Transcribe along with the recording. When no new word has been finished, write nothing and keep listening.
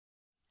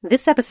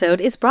This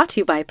episode is brought to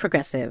you by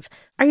Progressive.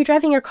 Are you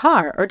driving your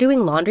car or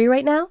doing laundry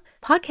right now?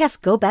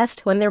 Podcasts go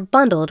best when they're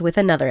bundled with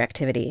another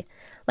activity.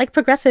 Like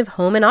Progressive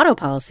home and auto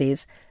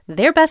policies,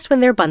 they're best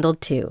when they're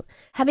bundled too.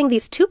 Having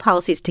these two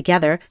policies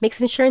together makes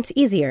insurance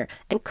easier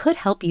and could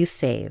help you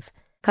save.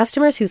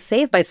 Customers who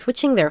save by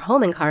switching their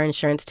home and car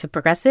insurance to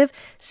Progressive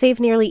save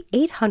nearly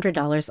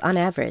 $800 on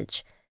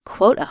average.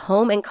 Quote a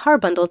home and car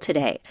bundle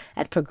today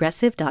at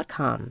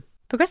Progressive.com.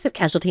 Progressive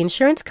Casualty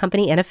Insurance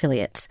Company and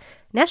Affiliates.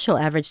 National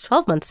average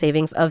 12-month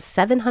savings of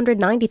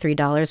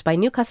 $793 by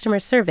new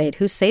customers surveyed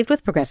who saved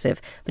with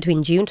Progressive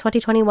between June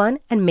 2021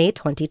 and May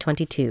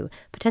 2022.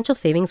 Potential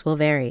savings will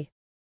vary.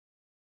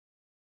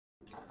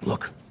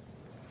 Look,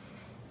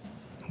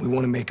 we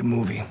want to make a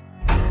movie.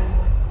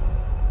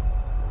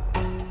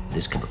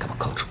 This can become a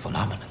cultural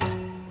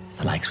phenomenon,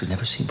 the likes we've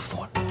never seen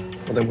before.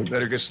 Well, then we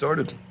better get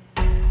started.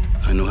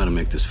 I know how to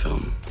make this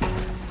film.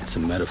 It's a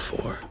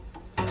metaphor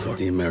for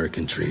the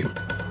American dream.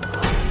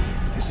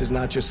 This is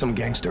not just some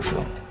gangster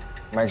film.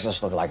 Makes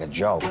us look like a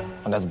joke,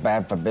 and that's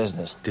bad for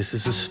business. This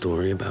is a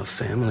story about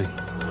family.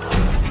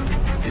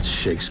 It's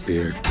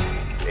Shakespeare.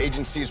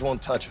 Agencies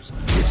won't touch us.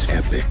 It's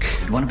epic.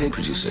 You want to be a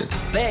producer?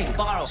 Beg,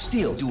 borrow,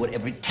 steal, do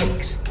whatever it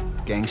takes.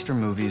 Gangster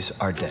movies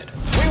are dead.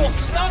 We will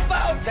snuff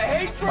out the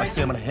hatred If I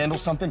say I'm gonna handle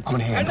something, I'm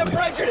gonna and handle the it.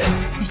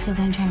 prejudice. You still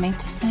gonna try and make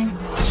this thing?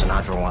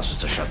 Sinatra wants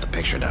us to shut the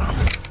picture down.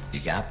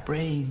 You got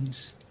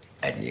brains,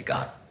 and you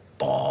got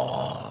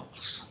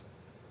balls.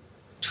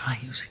 Try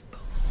using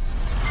both.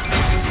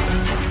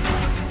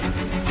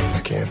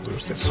 I can't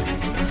lose this.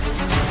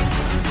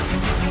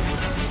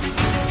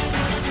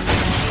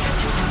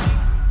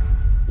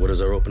 What is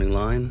our opening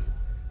line?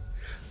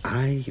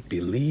 I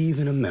believe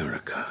in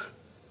America.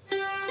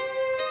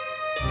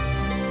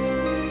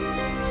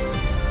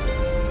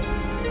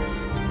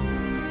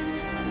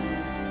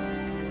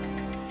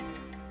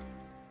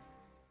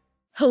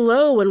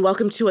 Hello, and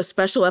welcome to a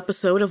special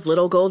episode of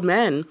Little Gold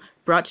Men,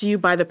 brought to you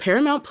by the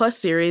Paramount Plus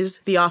series,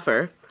 The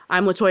Offer.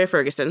 I'm LaToya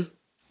Ferguson.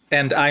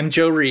 And I'm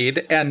Joe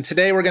Reed, and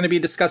today we're going to be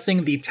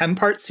discussing the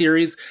 10-part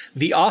series,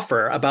 The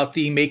Offer, about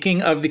the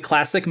making of the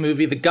classic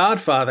movie The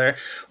Godfather,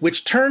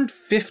 which turned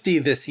 50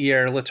 this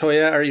year.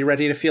 LaToya, are you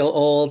ready to feel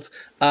old?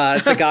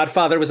 The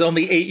Godfather was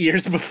only 8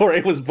 years before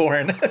I was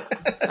born.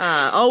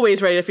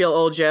 Always ready to feel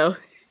old, Joe.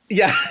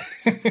 Yeah.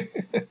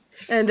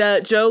 And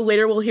Joe,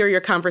 later we'll hear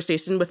your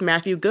conversation with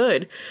Matthew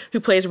Goode, who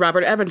plays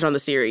Robert Evans on the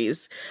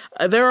series.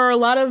 There are a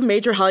lot of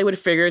major Hollywood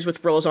figures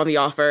with roles on The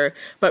Offer,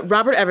 but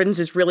Robert Evans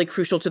is really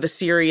crucial to the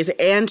series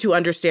and to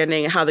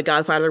understanding how The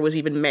Godfather was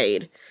even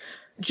made.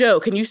 Joe,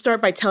 can you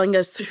start by telling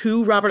us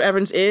who Robert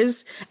Evans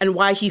is and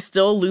why he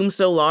still looms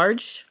so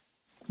large?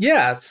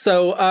 Yeah,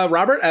 so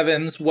Robert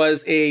Evans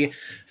was a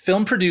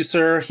film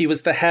producer. He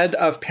was the head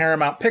of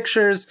Paramount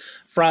Pictures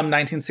from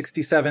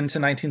 1967 to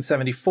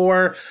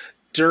 1974.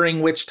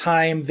 During which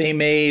time they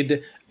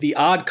made The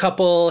Odd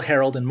Couple,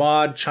 Harold and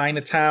Maude,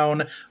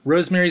 Chinatown,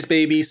 Rosemary's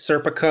Baby,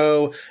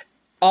 Serpico,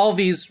 all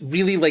these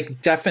really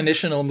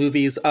definitional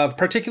movies of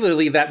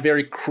particularly that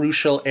very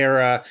crucial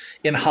era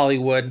in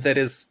Hollywood that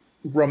is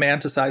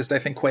romanticized, I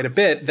think, quite a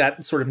bit,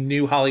 that sort of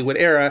new Hollywood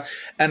era.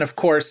 And of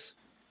course,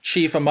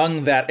 chief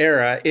among that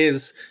era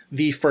is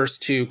the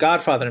first two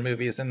Godfather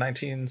movies in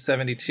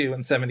 1972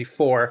 and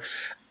 74.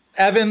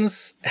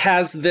 Evans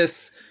has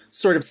this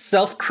sort of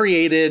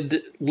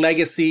self-created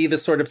legacy,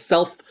 this sort of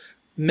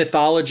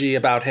self-mythology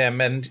about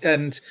him.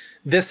 And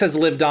this has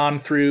lived on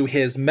through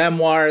his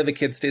memoir, The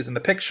Kid Stays in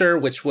the Picture,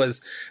 which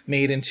was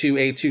made into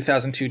a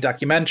 2002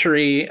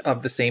 documentary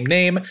of the same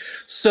name.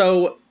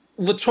 So,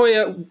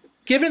 LaToya,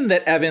 given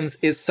that Evans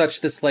is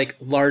such this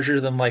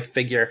larger-than-life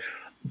figure,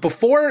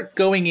 before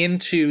going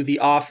into The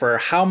Offer,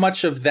 how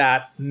much of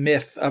that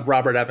myth of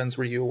Robert Evans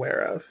were you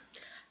aware of?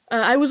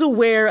 I was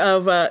aware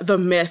of the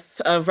myth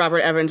of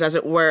Robert Evans, as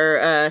it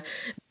were.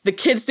 The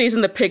Kid Stays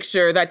in the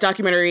Picture, that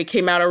documentary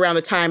came out around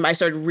the time I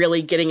started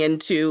really getting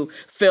into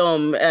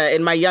film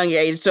in my young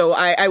age. So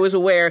I was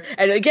aware.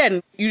 And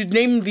again, you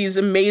named these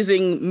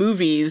amazing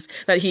movies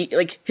that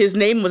his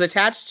name was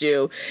attached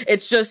to.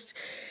 It's just,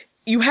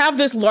 you have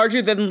this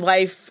larger than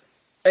life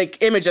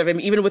image of him,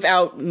 even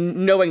without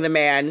knowing the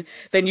man.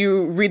 Then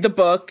you read the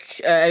book,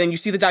 and then you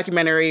see the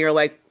documentary, you're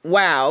like,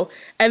 wow.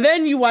 And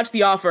then you watch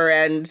The Offer,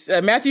 and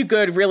Matthew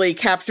Goode really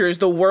captures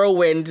the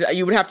whirlwind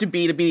you would have to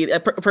be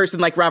a person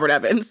like Robert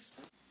Evans.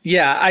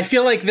 Yeah, I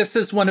feel like this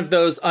is one of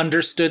those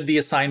understood the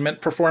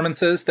assignment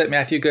performances that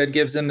Matthew Goode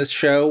gives in this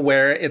show,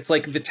 where it's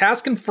like the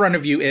task in front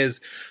of you is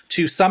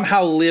to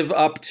somehow live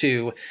up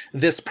to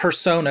this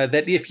persona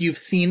that if you've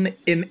seen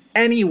in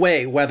any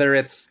way, whether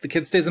it's The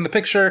Kid Stays in the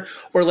Picture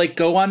or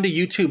go onto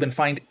YouTube and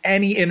find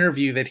any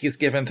interview that he's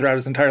given throughout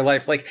his entire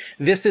life,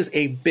 this is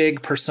a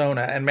big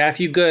persona. And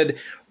Matthew Goode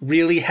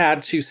really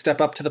had to step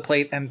up to the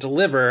plate and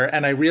deliver.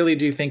 And I really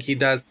do think he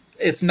does.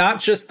 It's not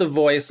just the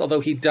voice,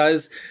 although he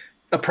does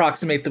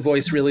approximate the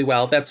voice really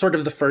well. That's sort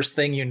of the first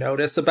thing you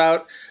notice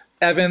about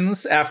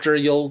Evans after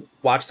you'll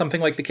watch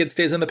something like The Kid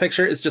Stays in the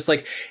Picture, is just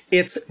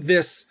it's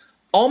this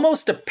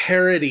almost a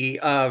parody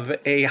of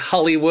a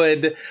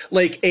Hollywood,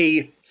 like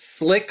a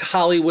slick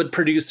Hollywood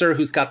producer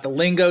who's got the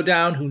lingo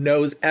down, who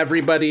knows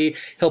everybody.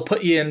 He'll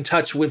put you in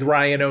touch with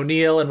Ryan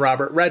O'Neal and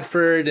Robert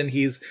Redford, and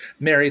he's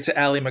married to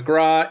Ally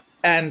McGraw.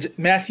 And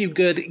Matthew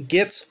Goode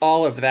gets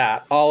all of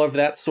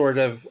that sort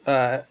of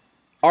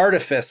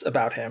artifice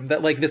about him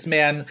that like this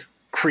man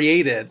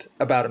created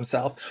about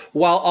himself,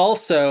 while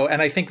also,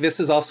 and I think this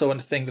is also a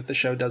thing that the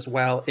show does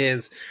well,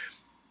 is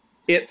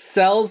it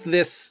sells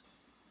this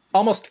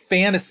almost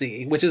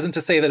fantasy, which isn't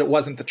to say that it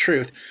wasn't the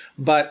truth,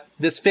 but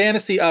this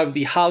fantasy of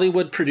the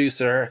Hollywood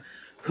producer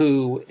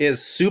who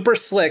is super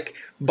slick,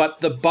 but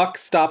the buck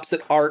stops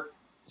at art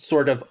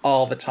sort of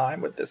all the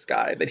time with this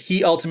guy, that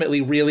he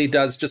ultimately really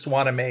does just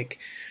want to make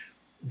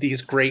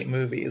these great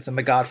movies, and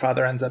The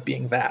Godfather ends up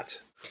being that.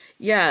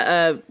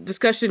 Yeah,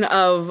 discussion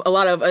of a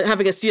lot of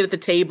having a seat at the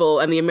table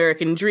and the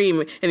American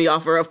dream in the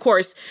offer. Of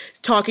course,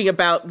 talking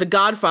about The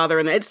Godfather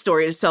and its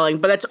story is selling,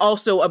 but that's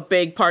also a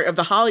big part of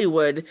the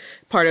Hollywood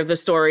part of the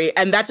story.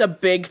 And that's a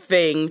big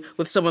thing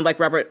with someone like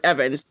Robert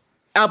Evans.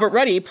 Albert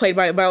Ruddy, played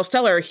by Miles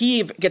Teller,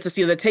 he gets a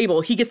seat at the table.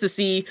 He gets to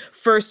see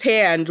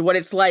firsthand what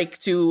it's like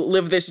to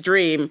live this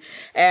dream.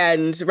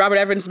 And Robert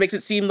Evans makes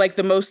it seem like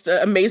the most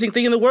amazing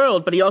thing in the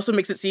world, but he also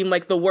makes it seem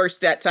like the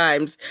worst at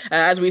times,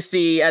 as we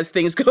see as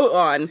things go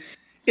on.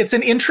 It's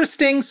an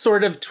interesting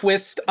sort of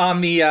twist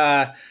on the,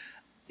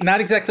 not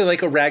exactly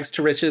like a rags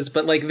to riches,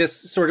 but like this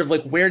sort of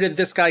like, where did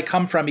this guy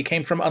come from? He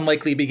came from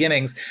unlikely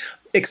beginnings.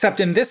 Except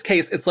in this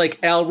case, it's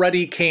like Al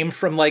Ruddy came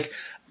from like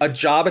a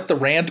job at the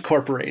Rand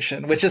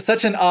Corporation, which is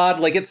such an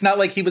odd, like, it's not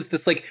like he was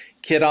this like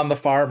kid on the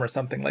farm or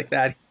something like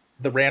that.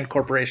 The Rand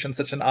Corporation,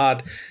 such an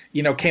odd,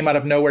 came out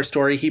of nowhere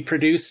story. He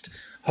produced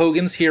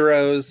Hogan's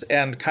Heroes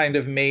and kind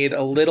of made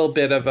a little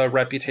bit of a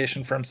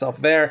reputation for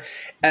himself there.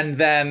 And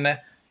then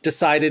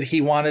decided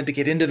he wanted to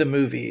get into the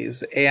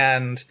movies.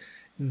 And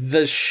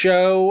the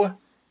show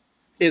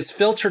is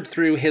filtered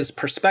through his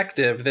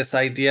perspective, this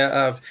idea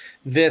of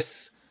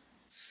this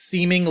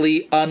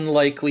seemingly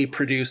unlikely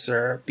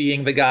producer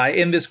being the guy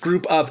in this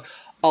group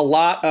of a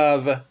lot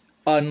of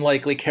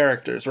unlikely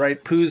characters, right?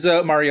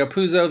 Mario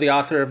Puzo, the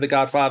author of The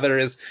Godfather,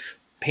 is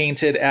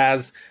painted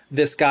as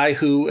this guy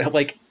who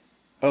like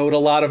owed a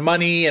lot of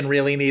money and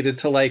really needed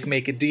to like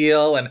make a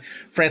deal. And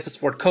Francis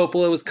Ford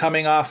Coppola was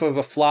coming off of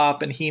a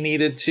flop and he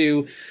needed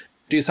to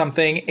do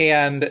something.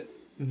 And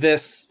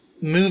this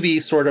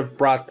movie sort of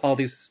brought all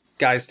these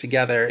guys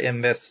together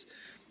in this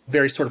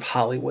very sort of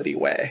Hollywoody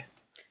way.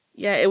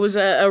 Yeah, it was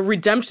a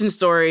redemption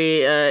story,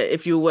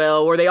 if you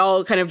will, where they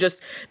all kind of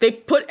just, they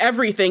put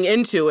everything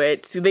into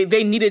it.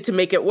 They needed to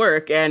make it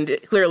work, and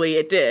clearly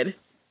it did.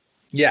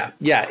 Yeah,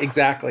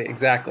 exactly.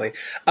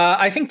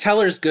 I think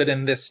Teller's good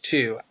in this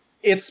too.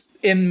 It's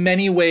in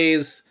many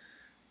ways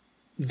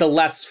the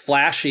less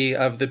flashy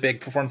of the big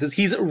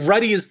performances.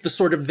 Ruddy is the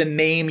sort of the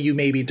name you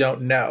maybe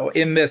don't know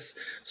in this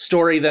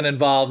story that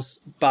involves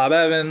Bob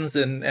Evans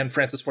and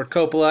Francis Ford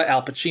Coppola.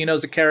 Al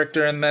Pacino's a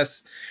character in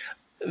this.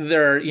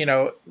 There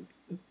are,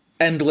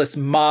 endless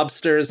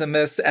mobsters in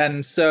this.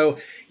 And so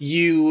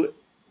you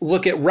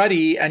look at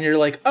Ruddy and you're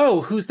like,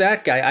 oh, who's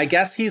that guy? I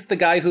guess he's the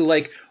guy who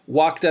like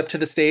walked up to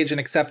the stage and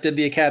accepted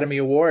the Academy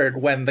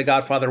Award when The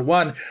Godfather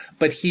won,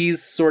 but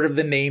he's sort of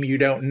the name you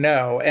don't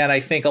know. And I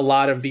think a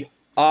lot of the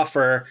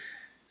offer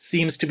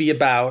seems to be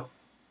about,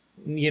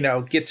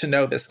 get to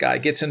know this guy,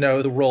 get to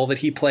know the role that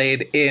he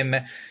played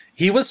in.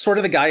 He was sort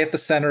of the guy at the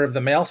center of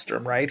the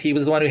maelstrom, right? He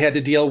was the one who had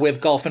to deal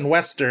with Gulf and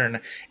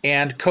Western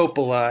and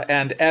Coppola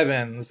and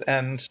Evans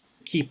and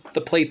keep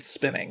the plates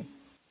spinning.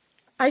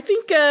 I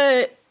think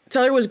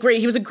Teller was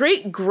great. He was a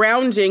great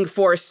grounding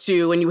force,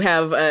 too, when you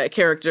have a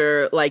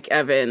character like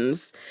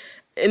Evans.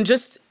 And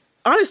just,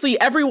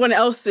 honestly, everyone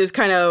else is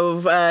kind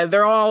of,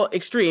 they're all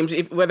extremes,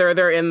 whether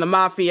they're in the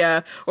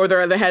mafia or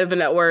they're the head of the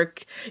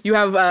network. You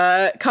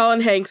have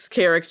Colin Hanks'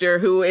 character,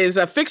 who is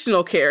a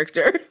fictional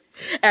character.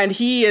 And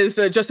he is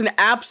just an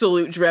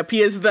absolute drip. He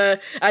is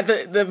at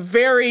the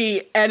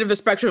very end of the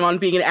spectrum on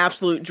being an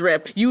absolute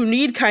drip. You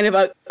need kind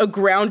of a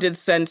grounded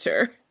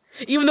center,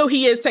 even though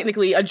he is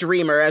technically a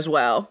dreamer as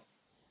well.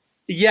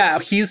 Yeah,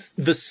 he's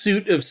the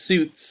suit of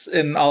suits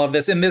in all of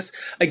this. In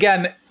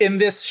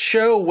this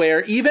show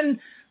where even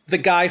the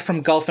guy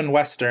from Gulf and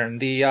Western,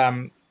 the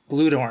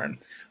Bluedorn,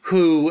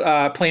 who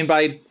played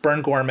by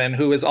Bern Gorman,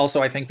 who is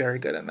also, I think, very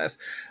good in this.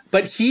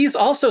 But he's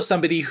also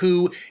somebody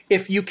who,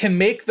 if you can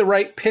make the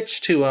right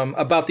pitch to him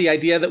about the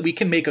idea that we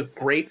can make a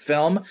great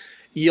film,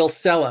 you'll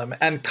sell him.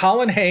 And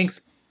Colin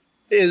Hanks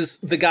is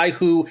the guy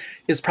who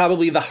is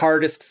probably the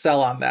hardest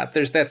sell on that.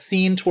 There's that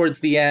scene towards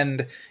the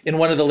end in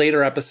one of the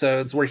later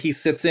episodes where he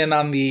sits in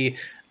on the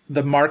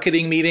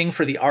marketing meeting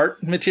for the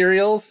art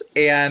materials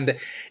and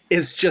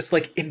is just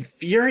like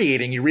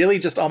infuriating. You really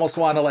just almost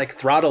want to like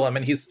throttle him,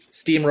 and he's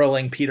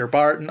steamrolling Peter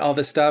Bart and all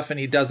this stuff, and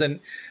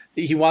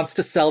he wants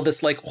to sell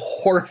this like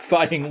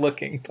horrifying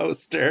looking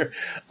poster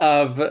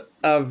of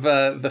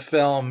the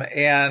film.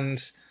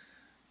 And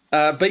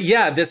but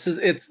yeah,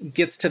 it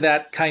gets to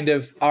that kind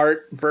of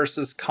art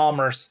versus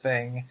commerce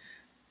thing.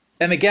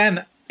 And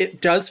again, it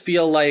does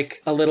feel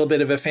like a little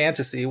bit of a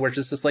fantasy, where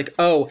it's just like,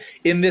 oh,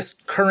 in this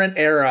current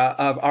era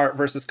of art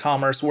versus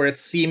commerce, where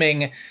it's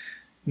seeming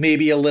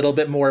maybe a little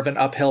bit more of an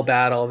uphill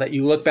battle, that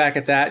you look back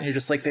at that and you're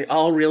just like, they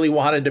all really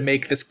wanted to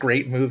make this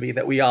great movie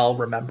that we all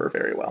remember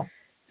very well.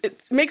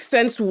 It makes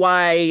sense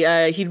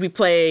why he'd be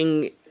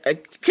playing a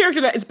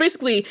character that is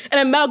basically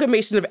an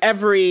amalgamation of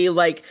every,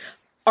 like,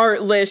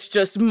 artless,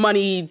 just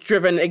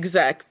money-driven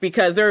exec,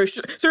 because there's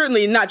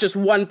certainly not just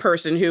one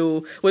person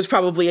who was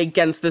probably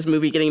against this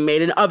movie getting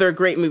made and other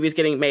great movies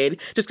getting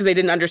made just because they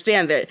didn't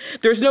understand it.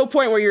 There's no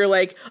point where you're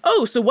like,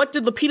 oh, so what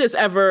did Lapidus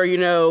ever,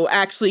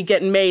 actually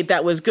get made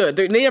that was good?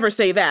 They never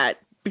say that,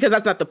 because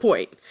that's not the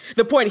point.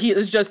 The point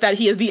is just that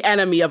he is the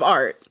enemy of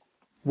art.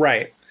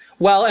 Right.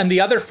 Well, and the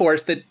other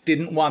force that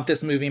didn't want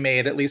this movie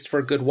made, at least for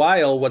a good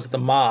while, was the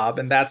mob.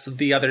 And that's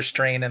the other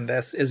strain in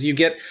this, is you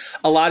get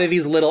a lot of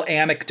these little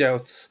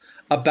anecdotes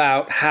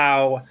about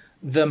how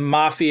the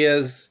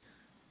mafia's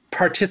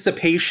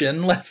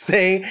participation, let's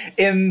say,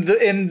 in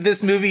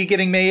this movie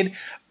getting made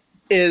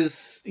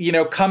is,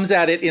 comes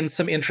at it in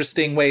some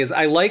interesting ways.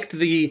 I liked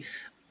the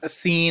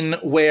scene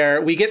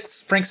where we get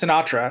Frank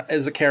Sinatra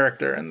as a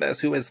character in this,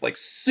 who is like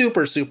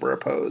super, super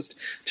opposed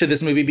to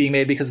this movie being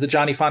made, because the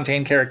Johnny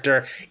Fontaine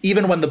character,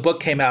 even when the book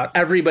came out,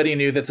 everybody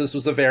knew that this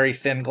was a very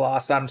thin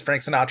gloss on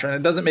Frank Sinatra, and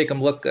it doesn't make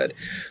him look good.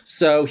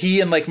 So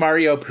he and like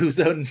Mario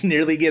Puzo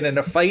nearly get in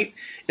a fight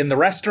in the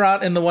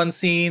restaurant in the one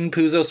scene.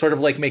 Puzo sort of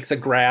like makes a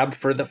grab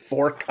for the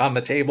fork on the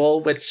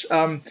table, which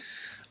I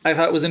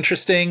thought was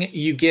interesting.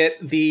 You get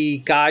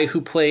the guy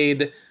who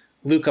played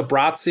Luca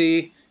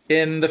Brasi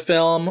in the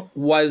film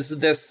was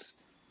this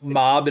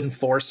mob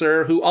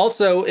enforcer who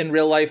also in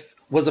real life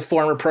was a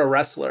former pro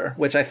wrestler,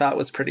 which I thought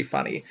was pretty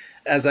funny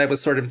as I was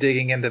sort of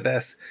digging into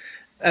this.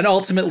 And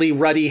ultimately,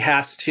 Ruddy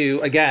has to,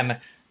 again,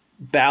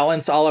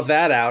 balance all of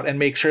that out and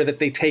make sure that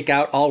they take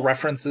out all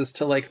references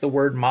to like the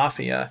word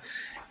mafia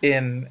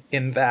in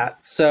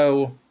that.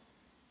 So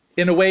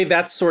in a way,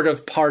 that's sort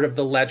of part of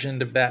the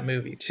legend of that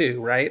movie too,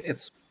 right?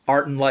 It's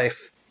art and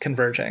life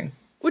converging.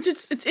 Which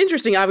it's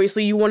interesting.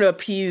 Obviously, you want to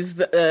appease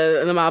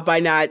the mob by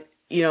not,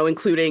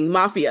 including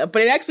mafia,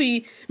 but it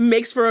actually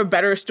makes for a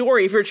better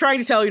story. If you're trying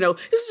to tell,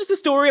 this is just a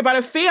story about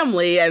a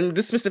family and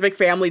this specific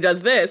family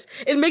does this,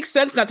 it makes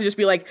sense not to just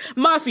be like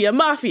mafia,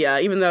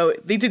 even though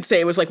they did say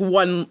it was like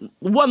one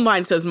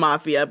line says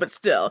mafia, but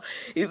still,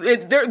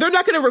 they're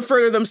not going to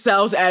refer to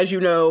themselves as,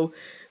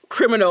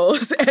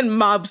 criminals and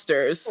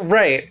mobsters.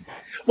 Right.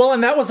 Well,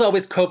 and that was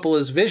always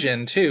Coppola's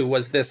vision, too,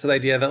 was this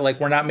idea that, like,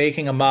 we're not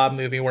making a mob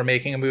movie, we're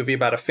making a movie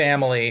about a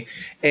family,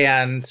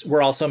 and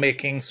we're also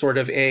making sort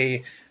of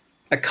a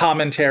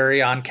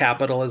commentary on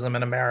capitalism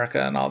in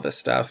America and all this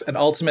stuff. And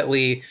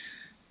ultimately,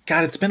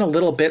 God, it's been a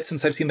little bit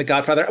since I've seen The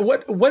Godfather.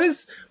 Where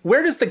does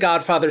The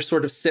Godfather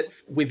sort of sit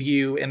with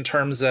you in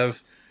terms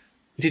of,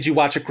 did you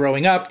watch it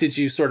growing up? Did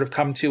you sort of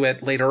come to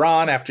it later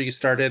on after you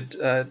started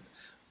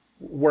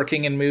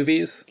working in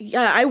movies?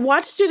 Yeah, I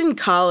watched it in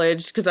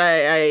college because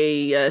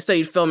I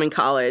studied film in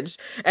college,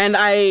 and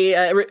I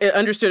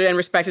understood it and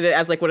respected it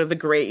as like one of the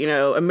great,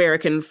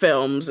 American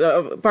films,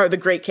 part of the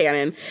great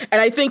canon.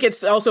 And I think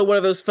it's also one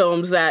of those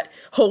films that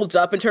holds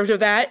up in terms of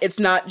that.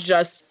 It's not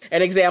just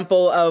an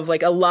example of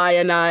like a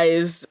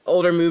lionized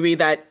older movie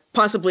that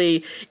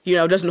possibly,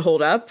 doesn't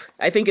hold up.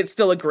 I think it's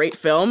still a great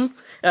film.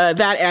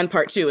 That and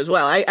part 2 as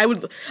well.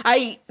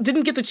 I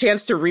didn't get the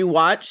chance to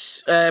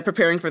rewatch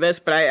preparing for this,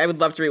 but I would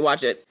love to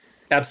rewatch it.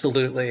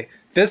 Absolutely.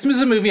 This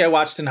was a movie I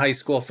watched in high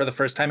school for the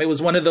first time. It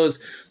was one of those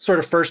sort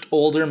of first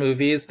older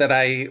movies that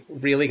I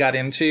really got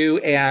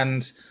into.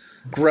 And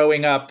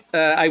growing up,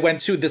 I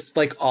went to this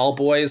like all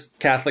boys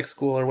Catholic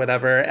school or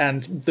whatever.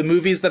 And the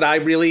movies that I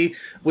really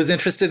was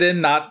interested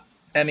in, not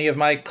any of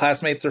my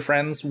classmates or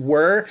friends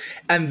were.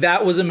 And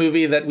that was a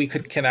movie that we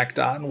could connect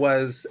on,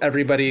 was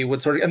everybody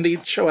would sort of, and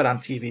they'd show it on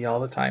TV all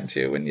the time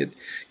too.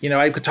 And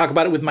I could talk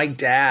about it with my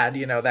dad,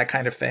 that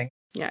kind of thing.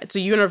 Yeah, it's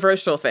a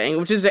universal thing,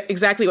 which is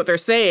exactly what they're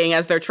saying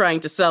as they're trying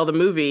to sell the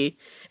movie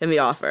in the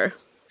offer.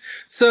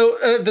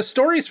 So the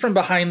stories from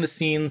behind the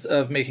scenes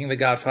of making The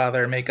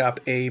Godfather make up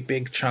a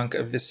big chunk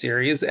of this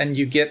series. And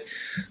you get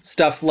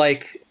stuff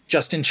like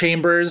Justin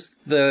Chambers,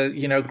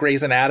 the,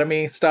 Grey's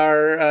Anatomy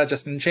star,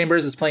 Justin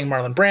Chambers is playing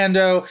Marlon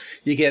Brando.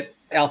 You get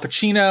Al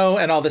Pacino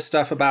and all this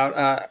stuff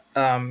about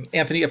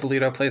Anthony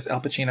Ippolito plays Al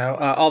Pacino.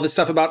 All this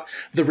stuff about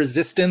the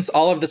resistance,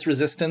 all of this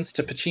resistance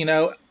to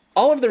Pacino,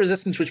 all of the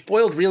resistance, which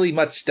boiled really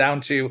much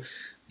down to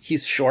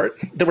he's short.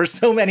 There were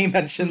so many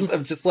mentions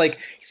of just like,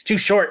 he's too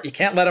short. You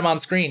can't let him on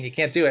screen. You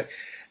can't do it.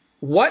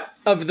 What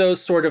of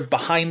those sort of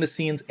behind the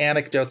scenes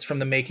anecdotes from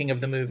the making of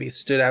the movie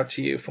stood out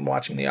to you from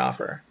watching The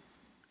Offer?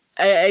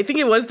 I think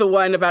it was the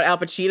one about Al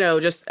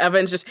Pacino.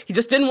 He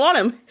just didn't want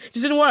him.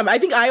 I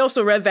think I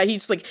also read that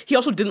he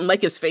also didn't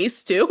like his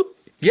face too.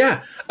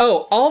 Yeah.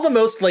 Oh, all the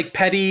most like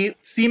petty,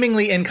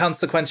 seemingly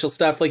inconsequential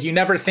stuff. Like you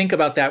never think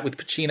about that with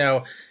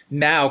Pacino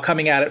now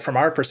coming at it from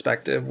our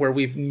perspective, where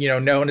we've,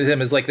 known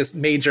him as like this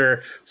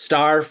major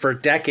star for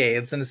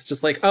decades. And it's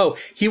just like, oh,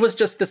 he was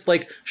just this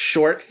like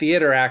short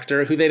theater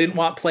actor who they didn't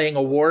want playing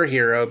a war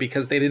hero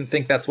because they didn't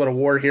think that's what a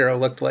war hero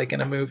looked like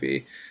in a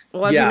movie.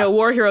 Well, as we know,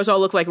 war heroes all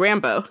look like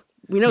Rambo.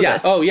 We know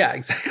this. Oh, yeah,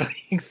 exactly.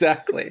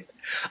 Exactly.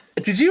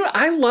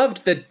 I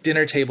loved the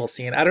dinner table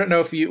scene. I don't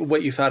know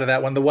what you thought of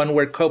that one. The one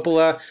where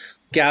Coppola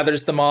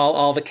gathers them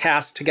all the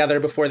cast together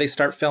before they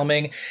start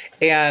filming.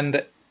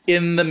 And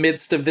in the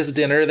midst of this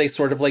dinner, they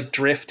sort of like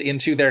drift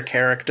into their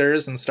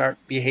characters and start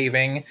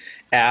behaving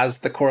as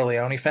the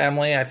Corleone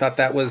family. I thought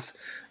that was,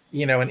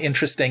 an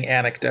interesting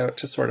anecdote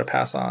to sort of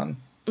pass on.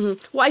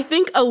 Mm-hmm. Well, I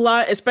think a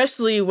lot,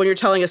 especially when you're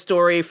telling a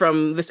story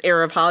from this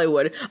era of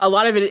Hollywood, a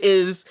lot of it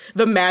is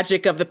the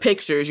magic of the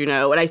pictures, and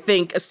I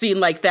think a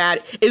scene like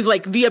that is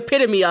like the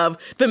epitome of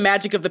the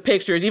magic of the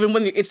pictures, even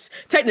when it's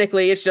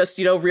just,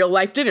 real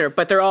life dinner,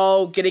 but they're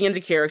all getting into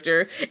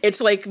character.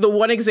 It's like the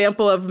one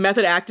example of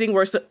method acting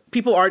where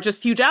people aren't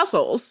just huge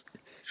assholes.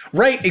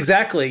 Right,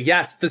 exactly.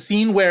 Yes, the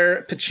scene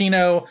where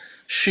Pacino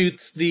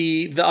shoots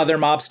the other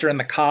mobster and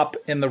the cop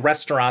in the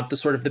restaurant, the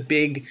sort of the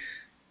big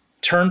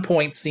turn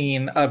point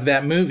scene of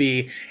that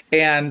movie,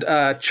 and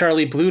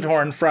Charlie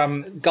Bluhdorn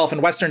from Gulf and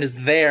Western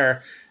is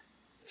there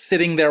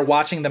sitting there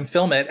watching them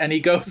film it, and he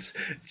goes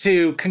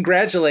to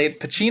congratulate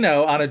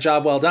Pacino on a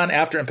job well done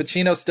after, and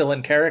Pacino's still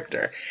in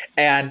character,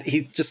 and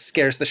he just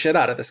scares the shit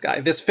out of this guy,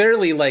 this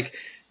fairly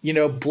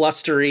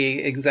blustery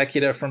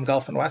executive from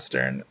Gulf and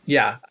Western.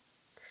 Yeah.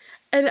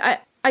 And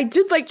I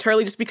did like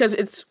Charlie just because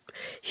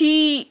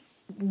he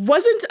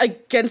wasn't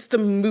against the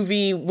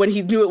movie when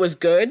he knew it was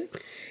good.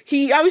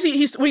 He obviously,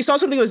 when he saw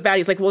something that was bad,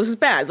 he's like, well, this is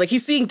bad. Like,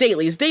 he's seeing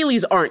dailies.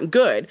 Dailies aren't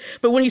good.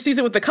 But when he sees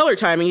it with the color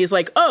timing, he's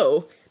like,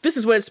 oh, this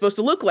is what it's supposed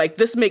to look like.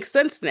 This makes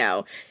sense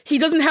now. He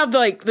doesn't have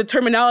the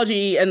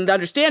terminology and the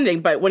understanding,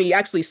 but when he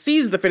actually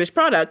sees the finished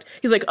product,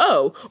 he's like,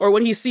 oh. Or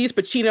when he sees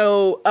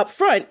Pacino up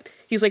front,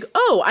 he's like,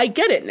 oh, I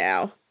get it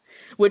now.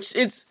 Which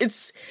it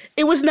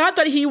was not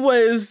that he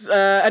was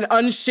an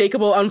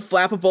unshakable,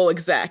 unflappable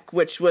exec,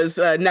 which was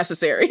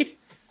necessary.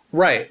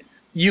 Right.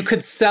 You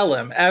could sell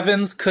him.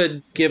 Evans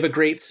could give a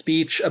great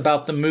speech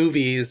about the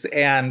movies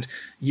and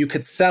you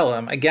could sell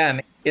him.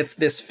 Again, it's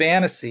this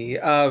fantasy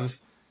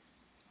of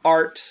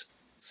art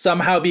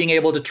somehow being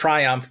able to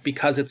triumph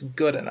because it's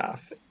good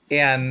enough.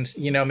 And,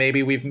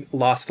 maybe we've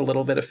lost a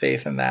little bit of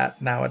faith in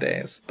that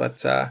nowadays.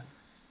 But I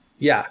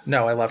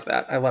love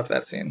that. I love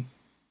that scene.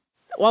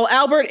 While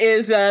Albert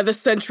is the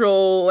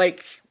central,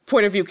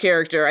 point of view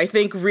character, I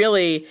think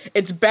really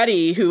it's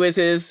Betty who is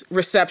his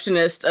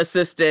receptionist,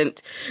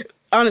 assistant,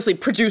 honestly,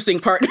 producing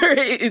partner.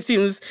 It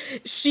seems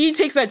she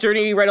takes that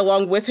journey right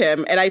along with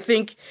him. And I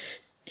think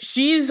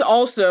she's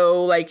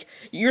also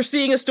you're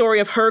seeing a story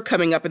of her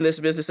coming up in this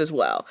business as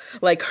well,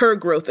 her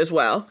growth as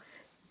well.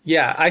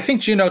 Yeah, I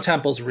think Juno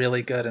Temple's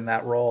really good in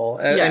that role.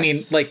 Yes. I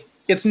mean,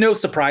 it's no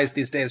surprise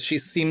these days.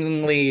 She's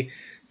seemingly,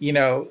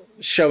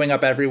 showing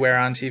up everywhere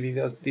on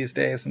TV these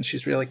days, and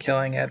she's really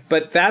killing it.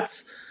 But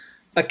that's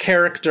a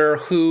character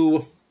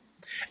who,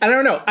 and I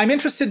don't know, I'm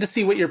interested to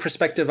see what your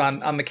perspective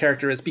on the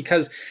character is,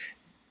 because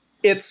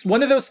it's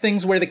one of those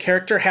things where the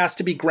character has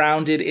to be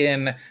grounded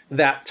in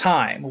that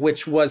time,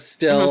 which was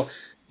still,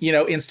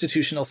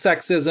 institutional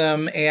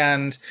sexism.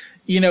 And,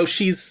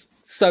 she's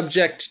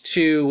subject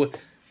to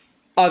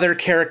other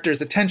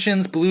characters'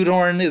 attentions.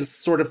 Bluhdorn is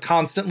sort of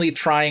constantly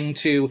trying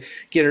to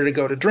get her to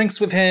go to drinks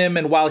with him.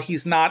 And while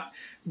he's not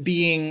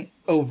being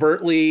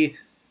overtly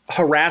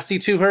harassy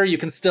to her, you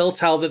can still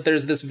tell that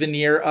there's this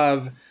veneer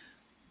of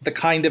the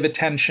kind of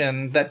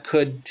attention that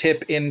could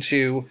tip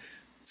into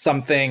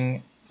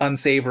something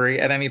unsavory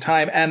at any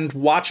time. And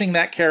watching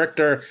that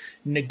character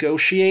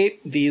negotiate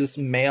these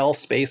male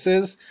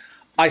spaces,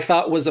 I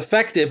thought was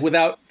effective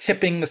without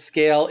tipping the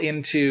scale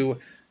into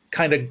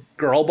kind of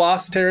girl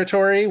boss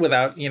territory,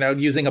 without,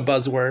 using a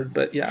buzzword.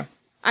 But yeah.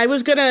 I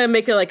was going to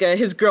make a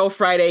His Girl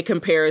Friday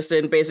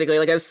comparison, basically,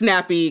 a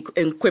snappy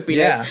and quippiness.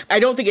 Yeah. I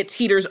don't think it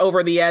teeters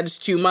over the edge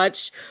too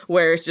much,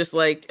 where it's just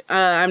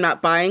I'm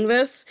not buying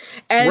this.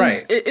 And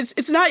right.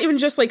 It's not even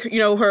just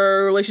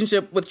her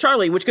relationship with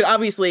Charlie, which could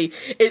obviously,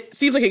 it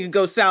seems like it could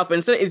go south, but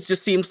instead it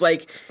just seems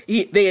like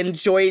they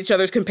enjoy each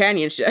other's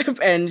companionship,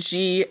 and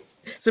she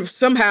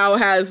somehow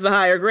has the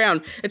higher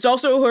ground. It's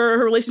also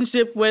her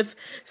relationship with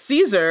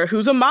Caesar,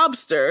 who's a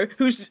mobster,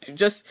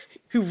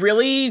 who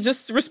really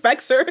just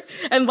respects her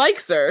and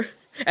likes her.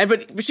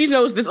 But she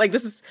knows this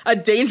is a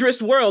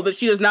dangerous world that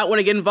she does not want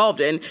to get involved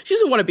in. She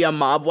doesn't want to be a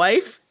mob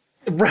wife.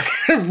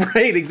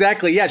 Right,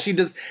 exactly. Yeah, she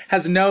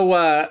has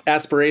no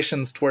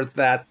aspirations towards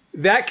that.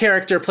 That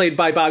character, played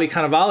by Bobby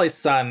Cannavale's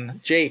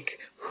son, Jake,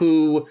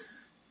 who,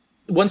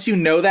 once you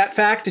know that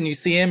fact and you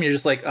see him, you're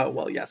just like, oh,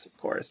 well, yes, of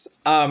course.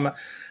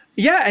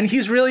 Yeah, and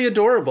he's really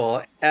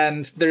adorable.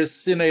 And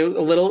there's, a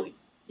little,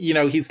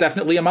 he's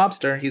definitely a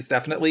mobster. He's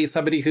definitely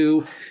somebody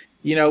who,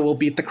 will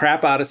beat the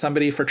crap out of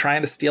somebody for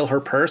trying to steal her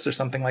purse or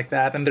something like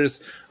that. And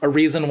there's a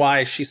reason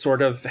why she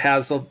sort of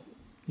has a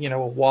a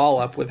wall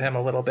up with him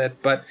a little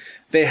bit, but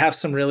they have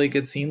some really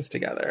good scenes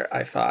together,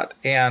 I thought.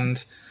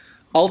 And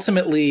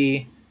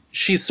ultimately,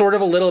 she's sort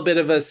of a little bit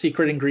of a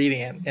secret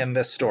ingredient in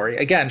this story.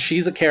 Again,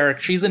 she's a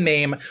character, she's a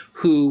name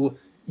who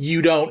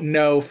you don't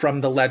know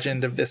from the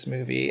legend of this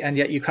movie. And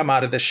yet you come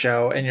out of this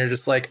show and you're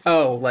just like,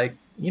 oh, like,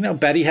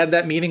 Betty had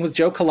that meeting with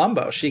Joe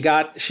Colombo. She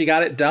got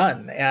it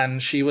done.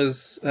 And she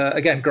was,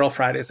 again, Girl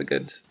Friday is a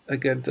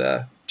good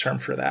term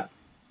for that.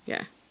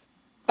 Yeah.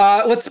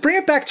 Let's bring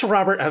it back to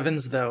Robert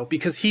Evans, though,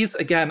 because he's,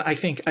 again,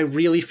 I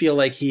really feel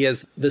like he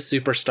is the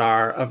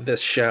superstar of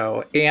this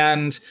show.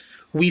 And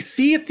we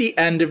see at the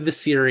end of the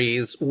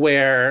series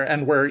we're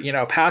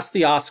past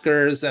the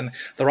Oscars and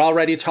they're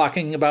already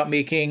talking about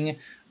making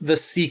the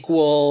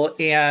sequel,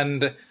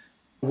 and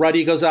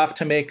Ruddy goes off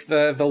to make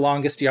the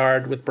Longest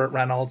Yard with Burt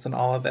Reynolds and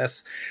all of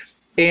this.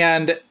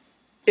 And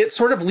it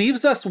sort of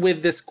leaves us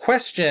with this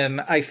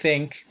question, I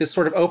think, this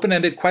sort of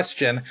open-ended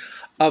question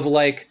of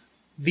like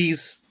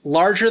these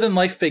larger than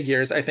life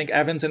figures, I think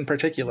Evans in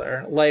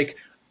particular, like,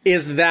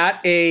 is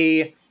that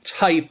a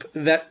type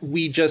that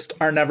we just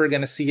are never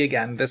going to see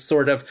again? This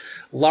sort of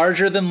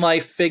larger than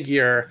life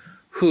figure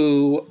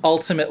who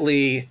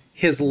ultimately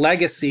his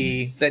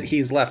legacy that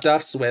he's left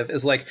us with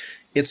is like,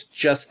 it's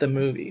just the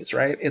movies,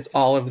 right? It's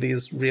all of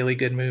these really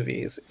good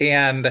movies.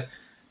 And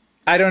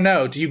I don't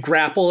know, do you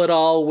grapple at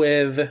all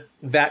with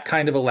that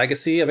kind of a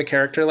legacy of a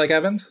character like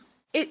Evans?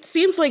 It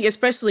seems like,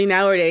 especially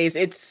nowadays,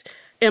 it's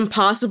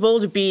impossible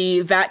to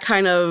be that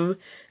kind of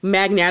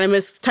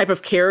magnanimous type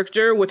of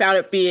character without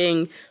it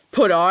being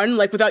put on,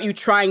 like without you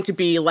trying to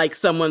be like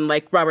someone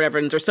like Robert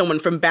Evans or someone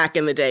from back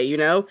in the day,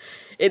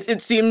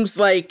 It seems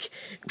like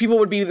people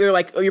would be either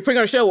like, oh, you're putting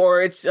on a show,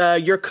 or it's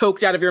you're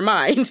coked out of your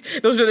mind.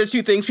 Those are the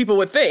two things people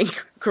would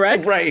think,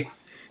 correct? Right.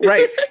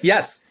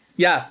 Yes.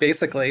 Yeah,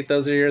 basically,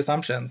 those are your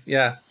assumptions.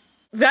 Yeah.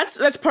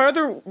 That's part of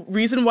the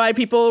reason why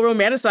people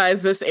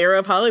romanticize this era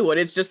of Hollywood.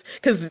 It's just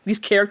because these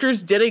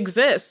characters did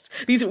exist.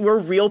 These were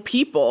real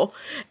people.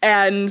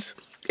 And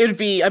it would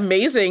be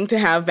amazing to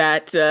have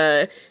that,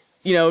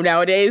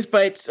 nowadays.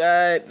 But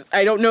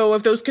I don't know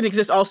if those could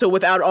exist also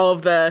without all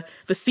of the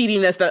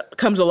seediness that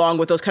comes along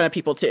with those kind of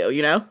people too,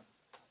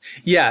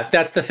 Yeah,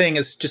 that's the thing,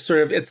 is just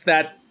sort of, it's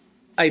that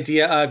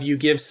idea of you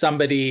give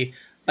somebody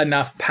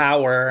enough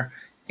power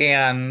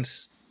and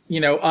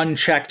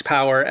unchecked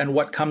power and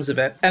what comes of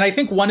it. And I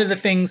think one of the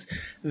things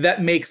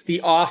that makes The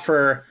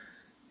Offer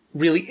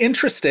really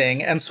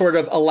interesting and sort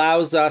of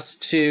allows us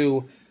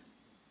to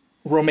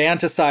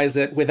romanticize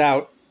it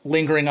without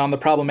lingering on the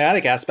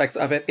problematic aspects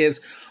of it is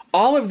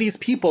all of these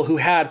people who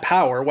had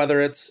power, whether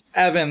it's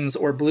Evans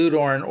or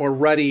Bluedorn or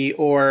Ruddy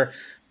or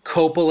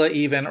Coppola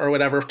even, or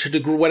whatever,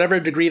 whatever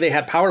degree they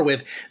had power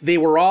with, they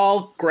were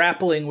all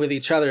grappling with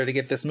each other to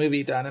get this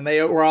movie done. And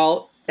they were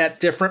all at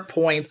different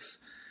points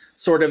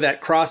sort of at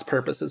cross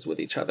purposes with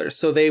each other.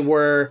 So they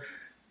were,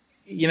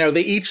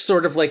 they each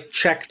sort of like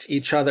checked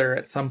each other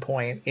at some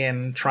point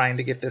in trying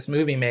to get this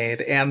movie made.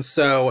 And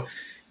so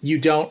you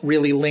don't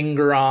really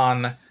linger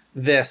on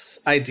this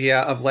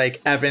idea of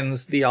like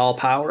Evans the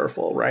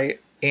all-powerful,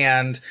 right?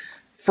 And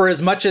for as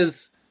much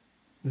as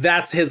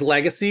that's his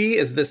legacy,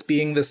 is this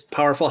being this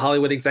powerful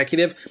Hollywood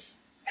executive,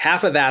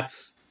 half of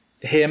that's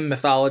him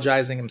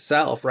mythologizing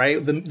himself,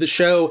 right? The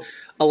show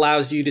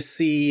allows you to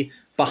see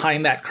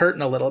behind that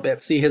curtain a little bit,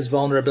 see his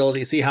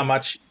vulnerability, see how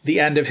much the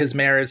end of his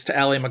marriage to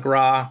Ally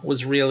McGraw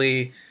was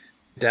really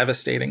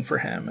devastating for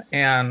him.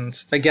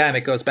 And again,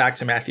 it goes back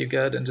to Matthew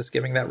Goode and just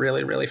giving that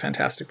really, really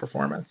fantastic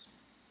performance.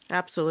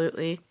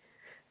 Absolutely.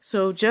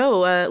 So,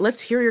 Joe, let's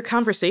hear your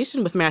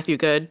conversation with Matthew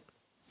Goode.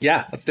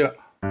 Yeah, let's do it.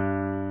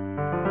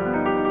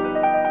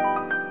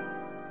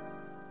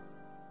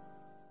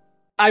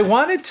 I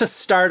wanted to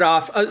start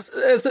off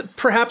as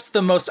perhaps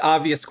the most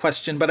obvious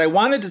question, but I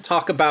wanted to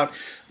talk about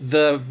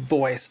the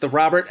voice, the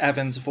Robert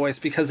Evans voice,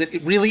 because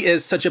it really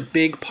is such a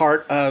big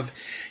part of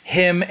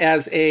him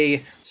as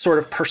a sort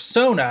of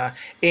persona.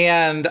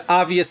 And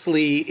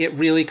obviously it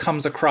really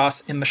comes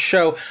across in the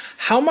show.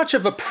 How much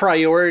of a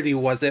priority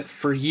was it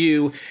for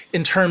you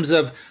in terms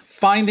of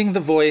finding the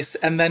voice?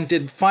 And then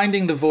did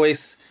finding the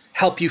voice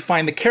help you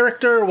find the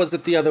character? Or was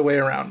it the other way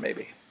around,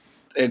 maybe?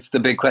 It's the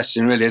big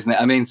question, really, isn't it?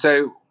 I mean,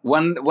 so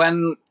when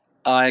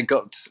I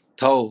got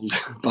told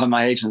by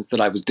my agents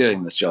that I was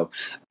doing this job,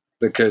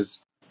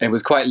 because it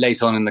was quite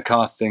late on in the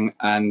casting,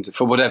 and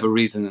for whatever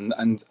reason,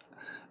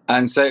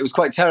 and so it was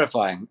quite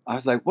terrifying. I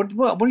was like, what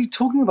are you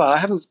talking about? I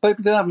haven't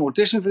spoken to him, I haven't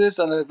auditioned for this.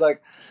 And I was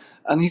like,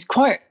 and he's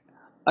quite,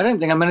 I don't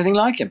think I'm anything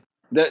like him.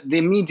 The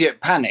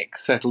immediate panic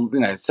settles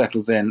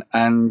in,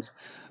 and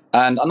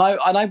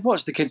I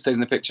watched The Kids Stays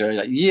in the Picture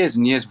like years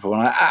and years before,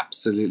 and I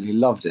absolutely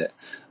loved it.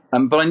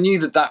 But I knew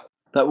that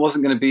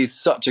wasn't going to be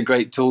such a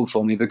great tool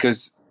for me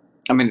because,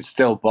 I mean, it's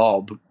still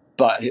Bob,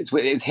 but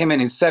it's him in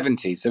his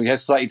 70s, so he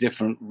has slightly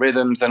different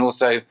rhythms, and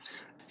also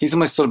he's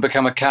almost sort of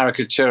become a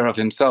caricature of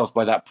himself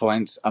by that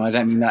point. And I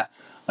don't mean that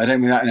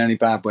in any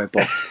bad way,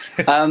 Bob.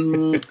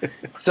 But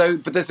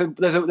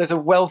there's a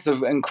wealth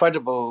of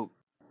incredible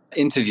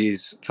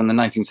interviews from the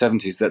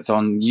 1970s that's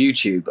on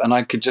YouTube, and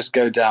I could just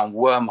go down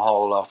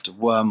wormhole after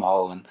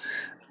wormhole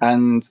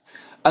And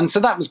so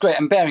that was great.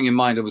 And bearing in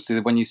mind, obviously,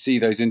 that when you see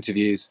those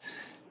interviews,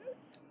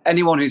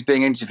 anyone who's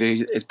being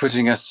interviewed is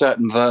putting a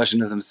certain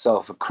version of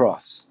themselves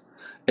across.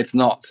 It's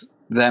not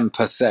them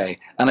per se.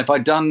 And if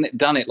I'd done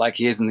it like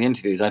he is in the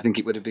interviews, I think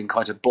it would have been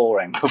quite a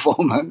boring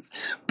performance.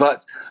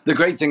 But the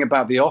great thing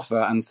about The Offer,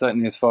 and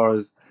certainly as far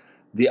as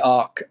the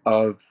arc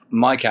of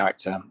my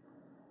character,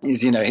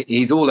 is,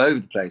 he's all over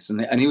the place.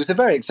 And he was a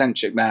very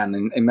eccentric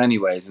man in many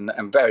ways,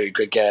 and very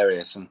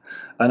gregarious. And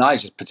I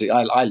just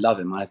I love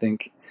him. I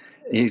think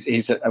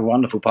he's a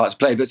wonderful part to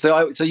play. But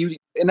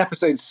in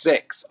episode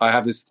 6, I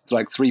have this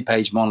like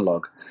 3-page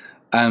monologue.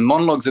 And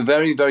monologues are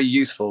very, very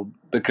useful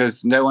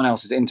because no one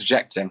else is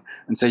interjecting.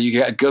 And so you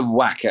get a good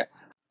whack at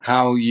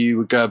how you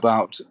would go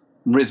about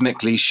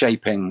rhythmically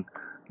shaping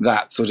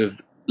that sort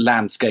of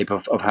landscape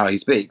of how he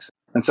speaks.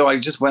 And so I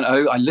just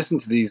I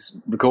listened to these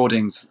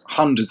recordings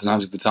hundreds and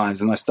hundreds of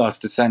times, and I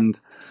started to send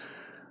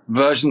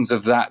versions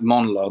of that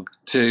monologue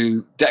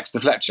to Dexter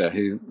Fletcher,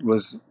 who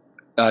was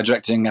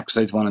directing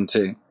episodes 1 and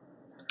 2.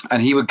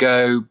 And he would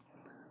go,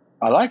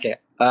 I like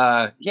it.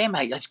 Yeah,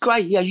 mate, that's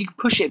great. Yeah, you can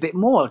push it a bit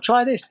more.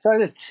 Try this.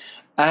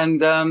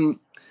 And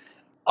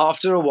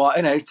after a while,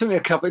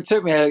 it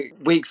took me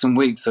weeks and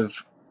weeks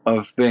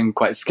of being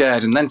quite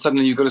scared. And then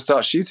suddenly you've got to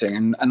start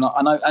shooting.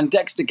 And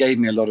Dexter gave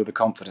me a lot of the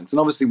confidence. And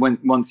obviously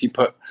once you've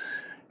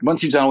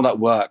done all that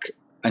work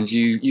and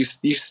you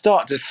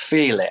start to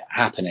feel it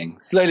happening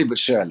slowly but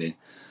surely.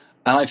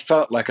 And I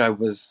felt like I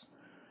was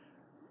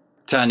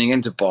turning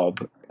into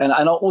Bob. And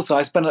also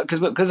I spent,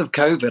 because of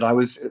COVID, I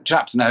was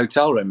trapped in a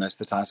hotel room most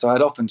of the time. So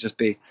I'd often just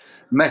be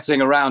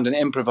messing around and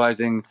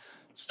improvising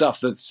stuff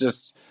that's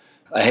just,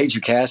 I hate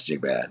you casting,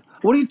 man.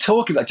 What are you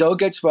talking about? Don't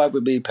get surprised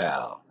with me,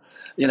 pal.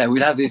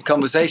 We'd have these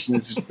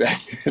conversations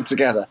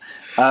together,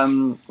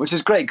 which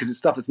is great because it's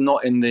stuff that's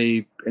not in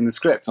the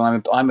script.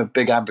 And I'm a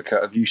big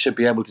advocate of you should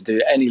be able to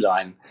do any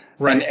line,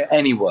 right,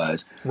 any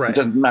word. Right. It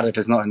doesn't matter if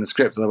it's not in the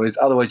script.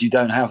 Otherwise you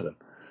don't have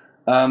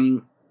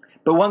them.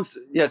 But once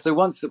we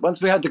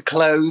had the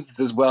clothes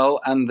as well,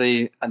 and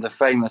the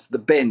famous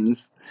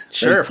bins,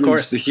 sure, of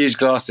course, the huge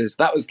glasses,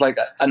 that was like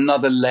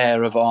another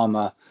layer of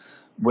armor,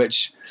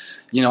 which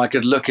I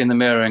could look in the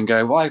mirror and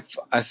go, well,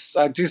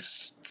 I do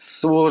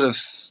sort of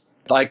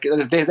like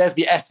there's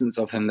the essence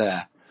of him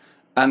there,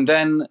 and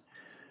then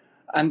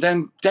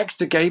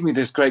Dexter gave me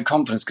this great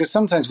confidence, because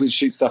sometimes we'd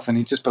shoot stuff and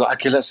he'd just be like,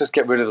 okay, let's just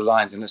get rid of the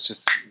lines and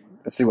let's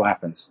see what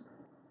happens,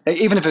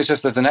 even if it's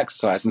just as an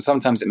exercise. And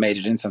sometimes it made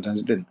it in,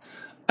 sometimes it didn't.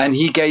 And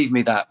he gave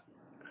me that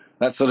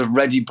sort of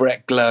ready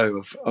brick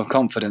glow of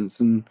confidence,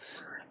 and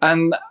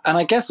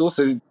I guess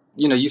also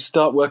you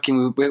start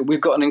working with, we've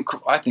got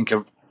I think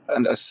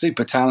a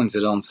super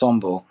talented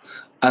ensemble,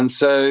 and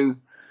so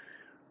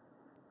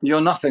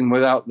you're nothing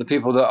without the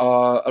people that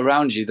are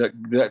around you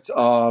that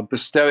are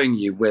bestowing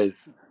you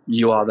with,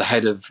 you are the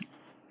head of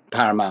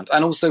Paramount.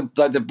 And also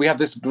we have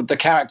the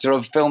character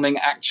of filming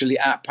actually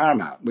at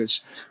Paramount,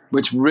 which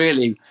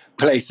really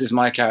places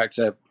my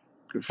character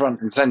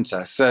front and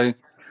center. So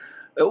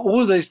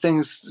all of those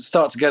things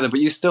start together, but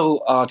you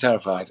still are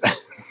terrified.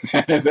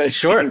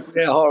 Sure. It's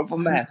a horrible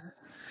mess.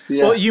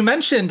 Yeah. Well, you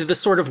mentioned the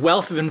sort of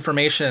wealth of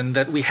information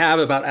that we have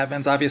about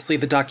Evans. Obviously,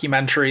 the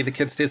documentary, The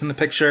Kid Stays in the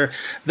Picture,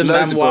 the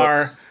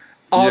memoir,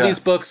 all these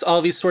books,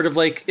 all these sort of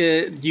like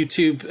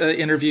YouTube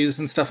interviews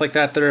and stuff like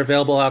that are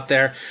available out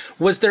there.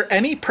 Was there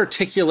any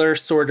particular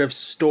sort of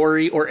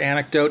story or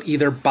anecdote,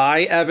 either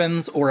by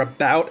Evans or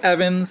about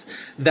Evans,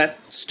 that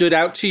stood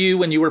out to you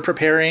when you were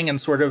preparing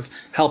and sort of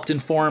helped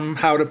inform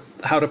how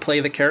to play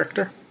the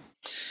character?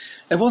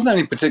 It wasn't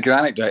any particular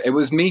anecdote. It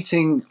was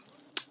meeting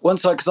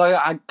once, because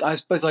I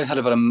suppose I had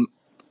about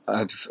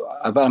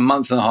a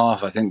month and a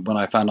half, I think, when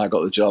I found I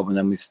got the job, and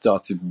then we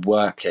started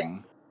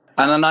working.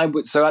 And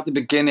then so at the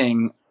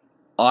beginning,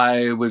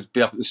 I would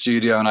be up at the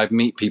studio and I'd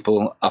meet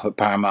people up at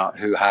Paramount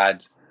who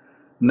had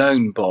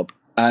known Bob.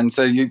 And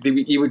so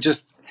you would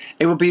just,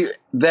 it would be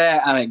their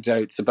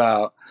anecdotes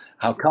about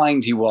how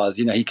kind he was.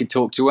 He could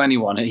talk to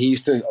anyone.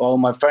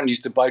 My friend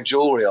used to buy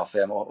jewelry off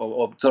him,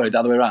 or sorry, the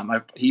other way around.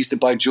 He used to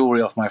buy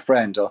jewelry off my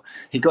friend, or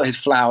he got his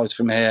flowers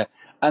from here.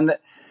 And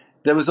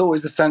there was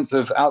always a sense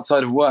of,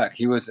 outside of work,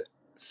 he was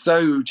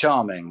so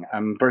charming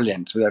and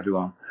brilliant with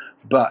everyone.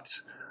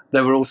 But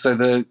there were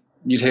also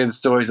you'd hear the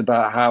stories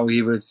about how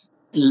he was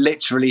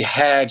literally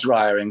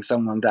hairdryering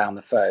someone down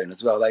the phone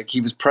as well. Like,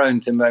 he was prone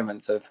to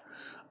moments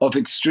of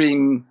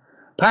extreme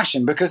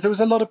passion, because there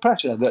was a lot of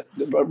pressure that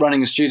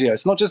running a studio.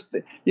 It's not just,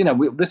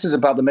 this is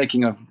about the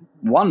making of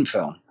one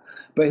film,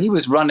 but he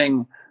was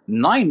running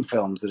 9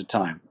 films at a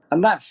time.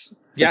 And that's,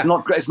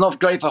 it's not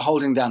great for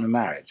holding down a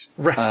marriage.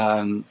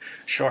 Right.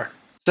 Sure.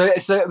 So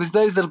it was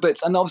those little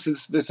bits, and obviously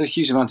there's a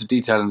huge amount of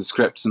detail in the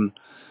script, and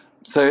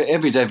so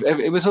every day,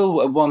 it was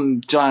all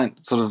one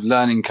giant sort of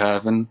learning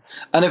curve. And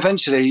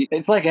eventually,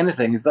 it's like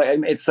anything.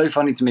 It's so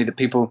funny to me that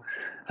people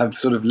have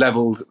sort of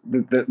leveled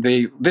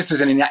this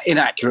is an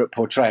inaccurate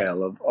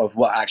portrayal of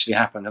what actually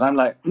happened. And I'm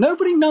like,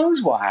 nobody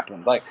knows what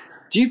happened. Like,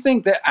 Do you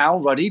think that Al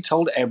Ruddy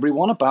told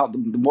everyone about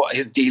what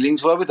his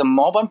dealings were with the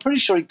mob? I'm pretty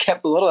sure he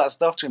kept a lot of that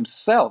stuff to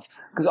himself,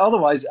 because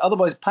otherwise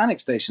panic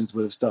stations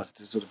would have started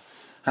to sort of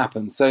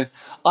happen. So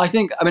I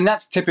mean,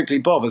 that's typically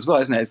Bob as well,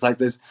 isn't it? It's like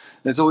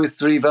there's always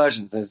three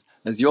versions.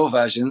 There's your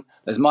version,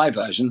 there's my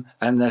version,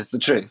 and there's the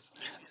truth.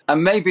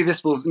 And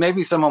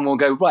maybe someone will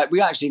go, right, we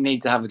actually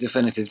need to have a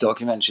definitive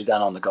documentary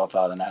done on The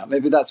Godfather now.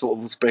 Maybe that's what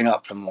will spring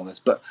up from all this.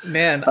 But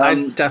man,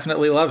 I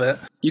definitely love it.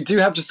 You do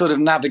have to sort of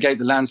navigate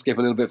the landscape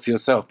a little bit for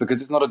yourself,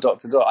 because it's not a dot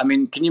to dot. I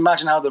mean, can you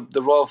imagine how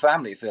the royal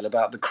family feel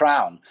about the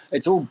crown?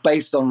 It's all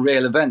based on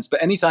real events.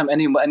 But anytime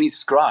any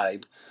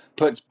scribe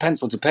puts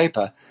pencil to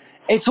paper,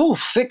 it's all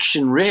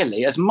fiction,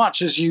 really, as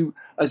much as you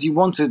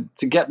wanted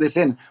to get this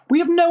in. We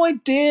have no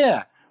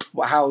idea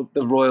how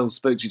the royals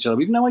spoke to each other.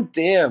 We've no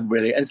idea,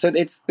 really, and so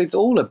it's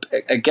all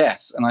a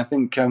guess. And I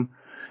think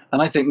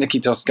Nicky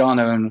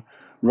Toscano and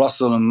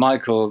Russell and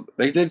Michael,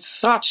 they did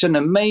such an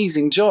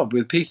amazing job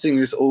with piecing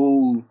this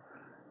all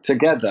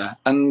together,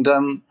 and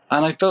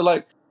I feel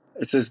like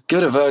it's as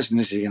good a version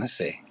as you're going to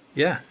see.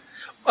 Yeah.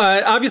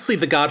 Obviously,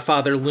 The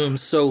Godfather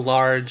looms so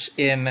large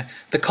in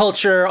the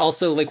culture,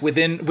 also like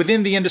within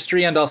the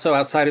industry and also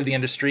outside of the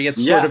industry.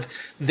 It's sort of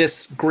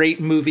this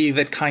great movie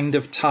that kind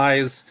of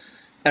ties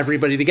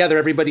everybody together.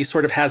 Everybody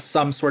sort of has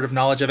some sort of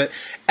knowledge of it.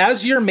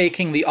 As you're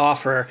making the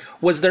offer,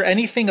 was there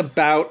anything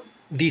about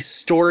the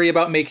story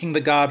about making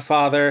The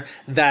Godfather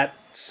that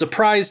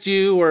surprised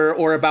you,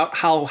 or about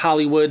how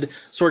Hollywood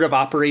sort of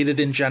operated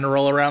in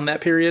general around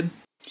that period?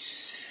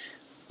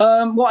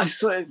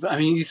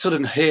 You sort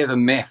of hear the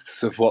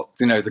myths of what,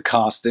 the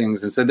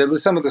castings. And so there were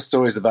some of the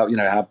stories about,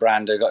 how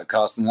Brando got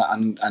cast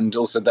and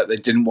also that they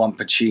didn't want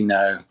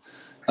Pacino,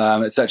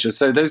 etc.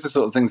 So those are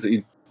sort of things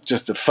that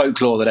just a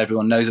folklore that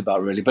everyone knows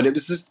about, really. But it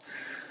was just,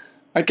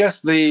 I guess,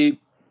 the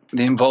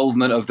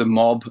involvement of the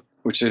mob,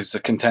 which is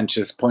a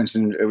contentious point,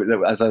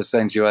 as I was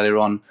saying to you earlier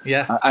on.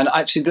 Yeah. And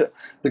actually,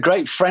 the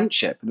great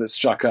friendship that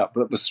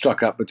was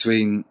struck up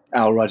between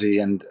Al Ruddy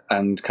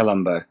and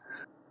Columbo.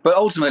 But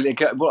ultimately,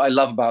 what I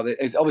love about it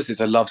is, obviously,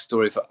 it's a love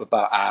story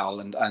about Al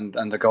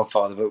and The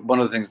Godfather. But one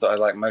of the things that I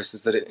like most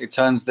is that it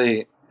turns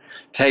the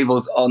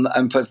tables on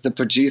and puts the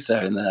producer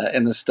in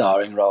the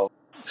starring role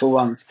for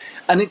once.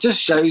 And it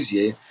just shows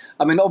you,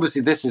 I mean,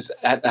 obviously this is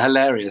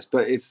hilarious,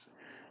 but it's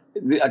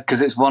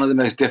because it's one of the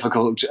most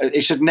difficult.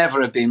 It should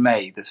never have been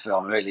made, this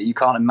film, really. You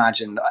can't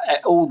imagine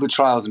all the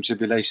trials and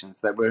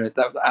tribulations that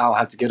Al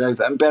had to get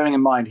over. And bearing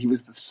in mind, he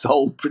was the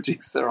sole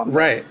producer on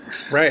this.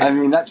 Right. I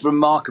mean, that's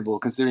remarkable,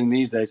 considering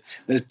these days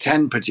there's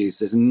 10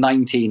 producers and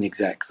 19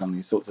 execs on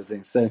these sorts of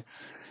things. So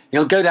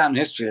he'll go down in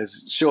history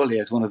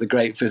as one of the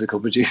great physical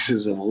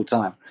producers of all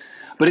time.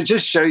 But it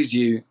just shows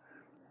you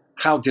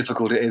how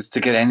difficult it is to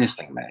get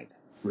anything made,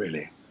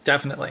 really.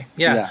 Definitely.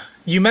 Yeah.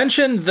 You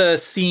mentioned the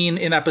scene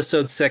in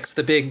episode 6,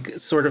 the big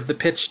sort of the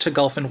pitch to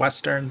Gulf and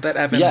Western that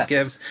Evans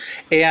gives,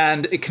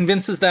 and it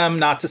convinces them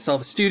not to sell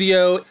the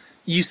studio.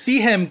 You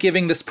see him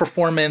giving this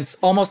performance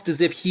almost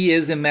as if he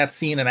is in that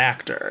scene an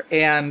actor,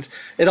 and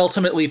it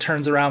ultimately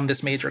turns around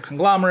this major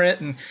conglomerate.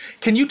 And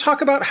can you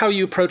talk about how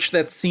you approach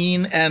that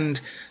scene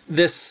and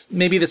this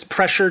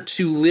pressure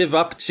to live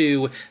up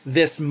to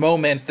this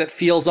moment that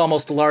feels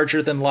almost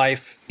larger than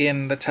life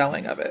in the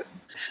telling of it?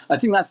 I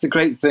think that's the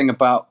great thing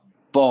about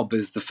Bob,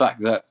 is the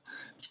fact that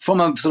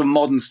from a sort of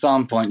modern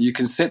standpoint, you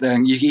can sit there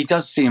and he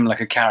does seem like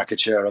a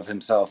caricature of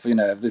himself,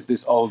 of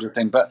this older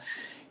thing. But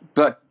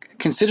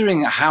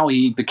considering how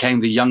he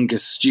became the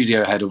youngest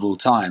studio head of all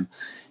time,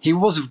 he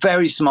was a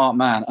very smart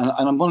man.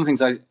 And one of the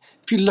things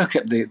if you look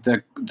at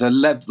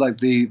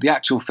the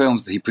actual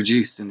films that he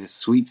produced in this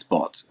sweet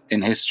spot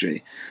in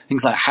history,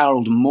 things like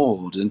Harold and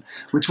Maude,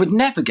 which would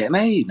never get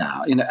made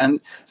now, and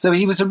so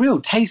he was a real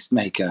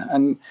tastemaker.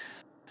 And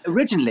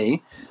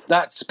originally,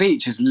 that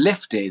speech is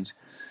lifted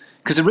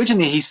because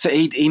originally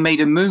he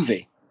made a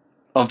movie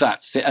of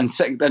that, and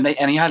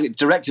he had it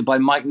directed by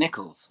Mike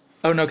Nichols.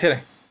 Oh, no kidding.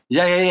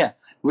 Yeah.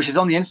 Which is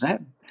on the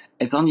internet.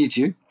 It's on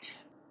YouTube.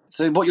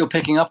 So what you're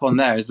picking up on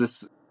there is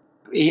this.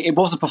 It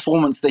was a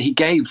performance that he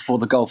gave for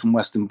the Gulf and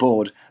Western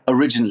Board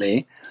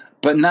originally,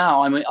 but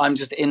now I'm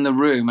just in the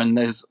room and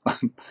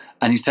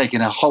and he's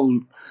taking a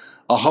whole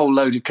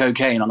load of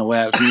cocaine on the way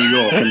out to New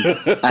York,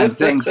 and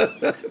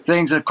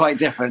things are quite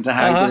different to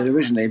how he did it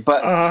originally.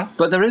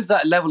 But there is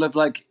that level of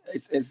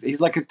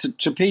he's like a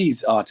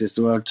trapeze artist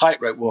or a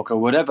tightrope walker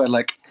or whatever.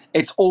 Like,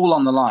 it's all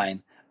on the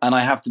line, and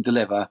I have to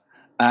deliver,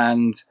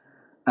 and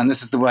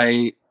this is the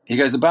way he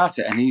goes about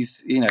it. And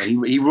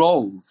he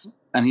rolls,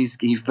 and he's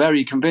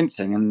very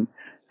convincing, and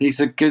he's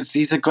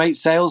a great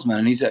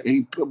salesman,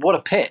 and what a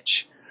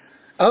pitch.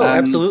 Oh,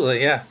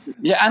 absolutely, yeah.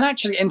 Yeah, and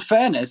actually, in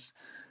fairness,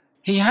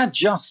 he had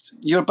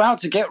you're about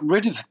to get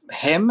rid of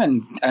him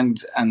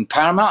and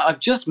Paramount. I've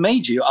just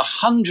made you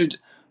 $100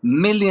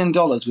 million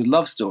with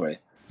Love Story.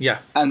 Yeah.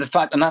 And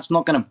that's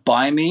not going to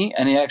buy me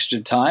any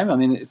extra time. I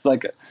mean, it's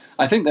like,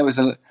 I think there was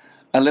a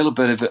little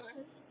bit of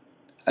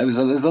there's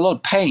a lot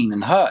of pain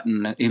and hurt,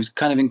 and he was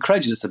kind of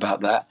incredulous about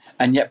that,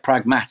 and yet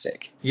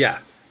pragmatic. Yeah.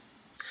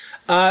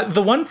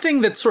 The one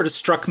thing that sort of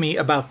struck me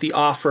about the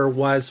offer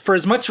was, for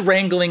as much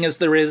wrangling as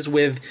there is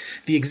with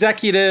the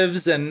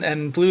executives and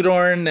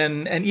Bluedorn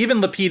and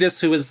even Lapidus,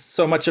 who is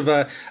so much of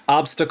a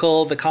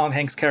obstacle, the Colin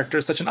Hanks character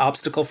is such an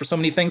obstacle for so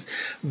many things.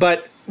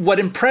 But what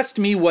impressed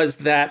me was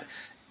that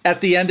at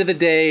the end of the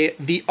day,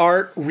 the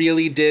art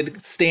really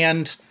did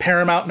stand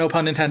paramount, no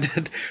pun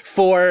intended,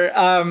 for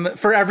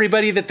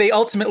everybody, that they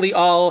ultimately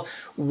all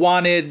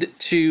wanted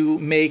to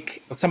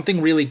make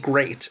something really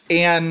great.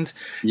 And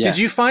Yes.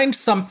 Did you find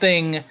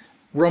something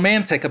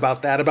romantic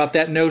about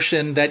that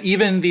notion that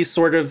even these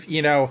sort of,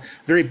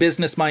 very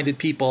business-minded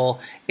people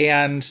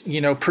and,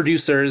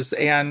 producers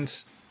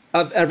and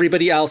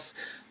everybody else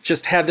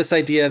just had this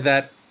idea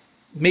that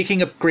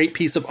making a great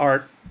piece of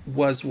art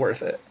was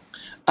worth it?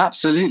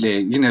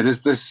 Absolutely.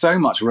 There's so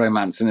much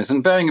romance in this.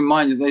 And bearing in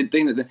mind,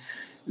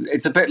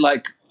 it's a bit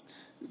like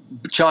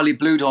Charlie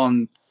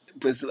Bluedorn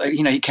was,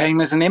 he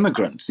came as an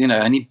immigrant,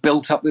 and he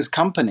built up this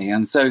company.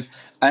 And so,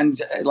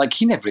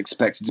 he never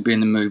expected to be in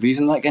the movies.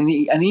 And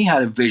he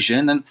had a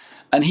vision,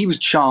 and he was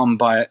charmed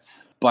by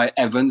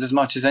Evans as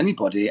much as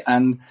anybody.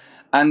 And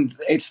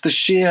it's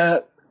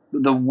the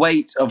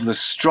weight of the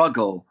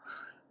struggle.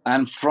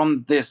 And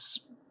from this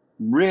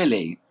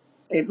really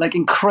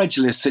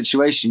incredulous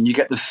situation, you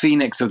get the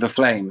phoenix of the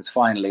flames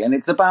finally, and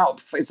it's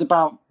about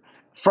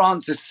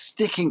Francis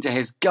sticking to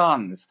his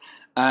guns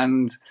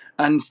and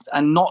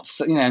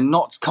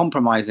not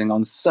compromising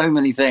on so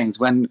many things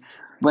when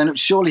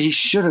surely he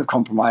should have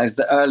compromised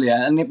earlier,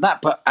 and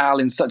that put Al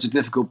in such a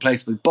difficult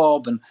place with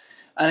Bob, and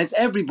it's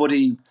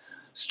everybody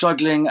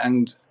struggling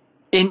and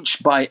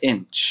inch by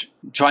inch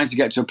trying to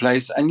get to a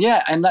place.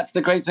 And that's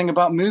the great thing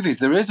about movies.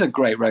 There is a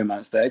great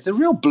romance there. It's a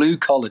real blue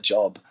collar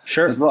job.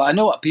 Sure. As well. I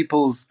know what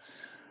people's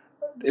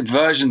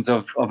versions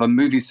of a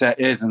movie set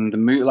is, and the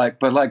movie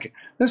but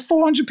there's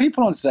 400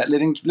 people on set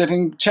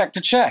living check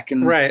to check,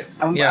 and right.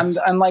 And, yeah.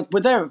 and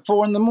we're there at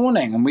 4 a.m,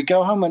 and we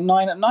go home at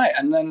 9 p.m,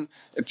 and then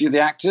if you're the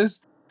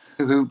actors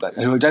who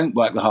don't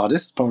work the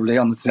hardest probably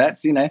on the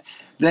sets,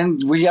 then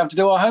we have to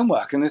do our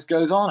homework, and this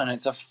goes on, and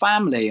it's a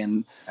family.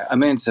 And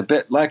it's a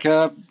bit like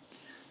the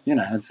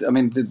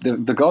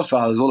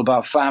Godfather is all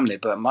about family,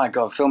 but my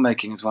God,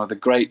 filmmaking is one of the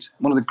great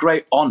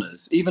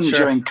honors, even Sure.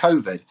 during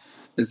COVID,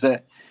 is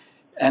that.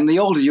 And the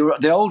older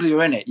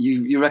you're in it,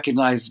 you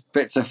recognize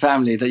bits of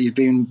family that you've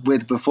been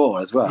with before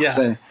as well. Yeah.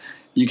 So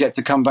you get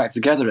to come back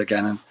together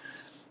again,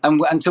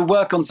 and to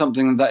work on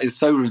something that is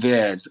so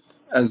revered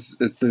as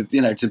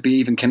to be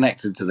even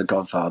connected to the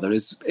Godfather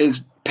is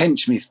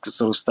pinch me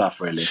sort of stuff,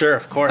 really. Sure,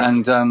 of course.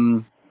 And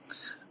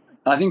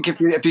I think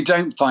if you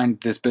don't find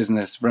this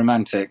business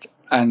romantic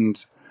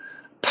and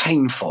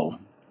painful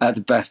at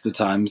the best of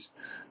times,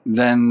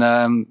 then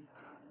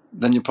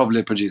you're probably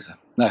a producer.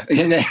 No,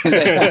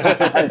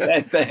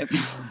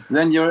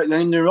 then you're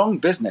in the wrong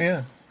business.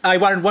 Yeah. I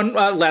wanted one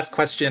last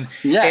question.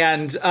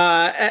 Yes.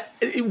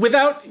 And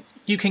without,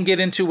 you can get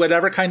into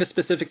whatever kind of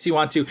specifics you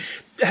want to.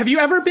 Have you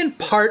ever been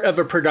part of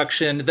a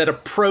production that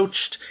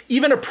approached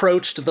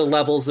the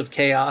levels of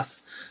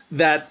chaos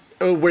that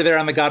were there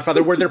on The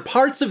Godfather? Were there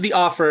parts of the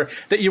offer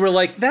that you were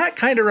like, that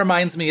kind of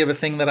reminds me of a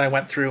thing that I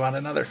went through on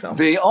another film?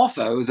 The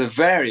offer was a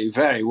very,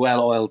 very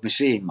well-oiled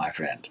machine, my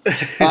friend.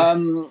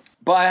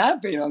 But I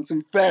have been on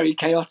some very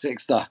chaotic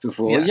stuff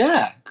before.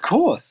 Yeah, of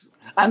course.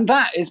 And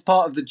that is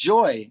part of the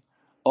joy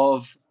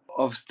of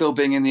still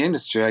being in the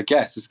industry, I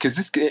guess, is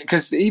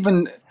because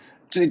even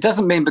it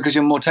doesn't mean because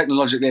you're more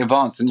technologically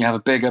advanced and you have a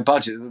bigger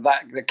budget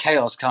that the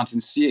chaos can't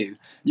ensue.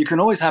 You can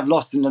always have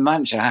Lost in La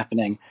Mancha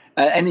happening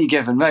at any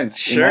given moment.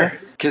 Sure.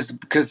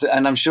 Because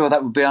and I'm sure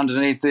that would be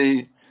underneath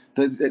the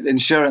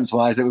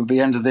insurance-wise, it would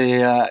be under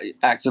the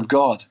acts of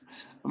God.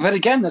 But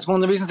again, that's one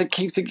of the reasons that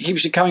keeps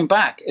you coming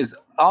back. Is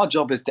our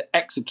job is to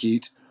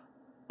execute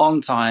on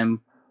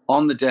time,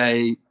 on the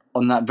day,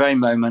 on that very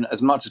moment,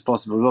 as much as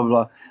possible. Blah blah.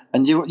 Blah.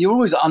 And you're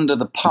always under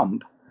the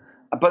pump.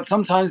 But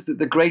sometimes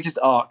the greatest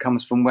art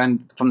comes from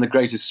the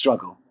greatest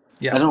struggle.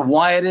 Yeah. I don't know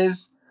why it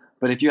is,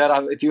 but if you had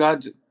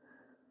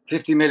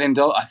 $50 million,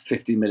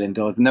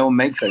 no one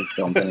makes those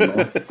films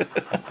anymore.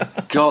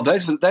 God,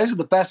 those were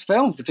the best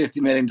films, the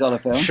 $50 million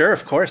films. Some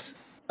of course.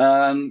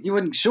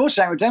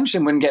 Shawshank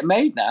Redemption wouldn't get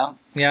made now.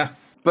 Yeah.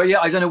 But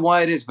I don't know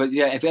why it is. But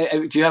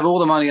if you have all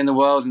the money in the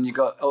world and you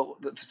got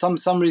for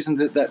some reason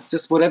that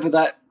just whatever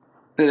that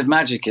bit of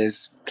magic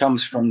is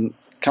comes from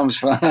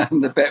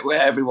the bit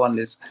where everyone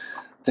is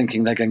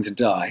thinking they're going to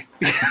die.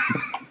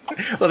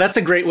 Well, that's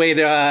a great way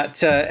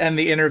to end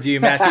the interview,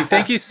 Matthew.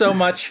 Thank you so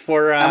much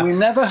for... And we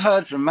never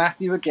heard from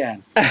Matthew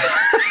again.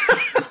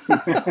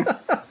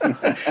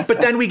 But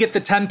then we get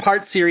the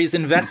 10-part series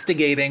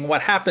investigating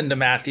what happened to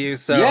Matthew.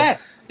 So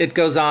yes! It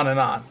goes on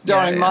and on.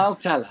 Starring Miles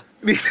Teller.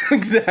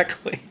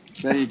 Exactly.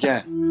 There you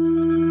go.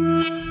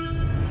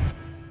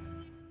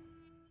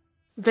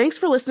 Thanks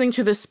for listening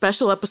to this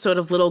special episode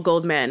of Little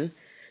Gold Men.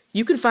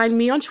 You can find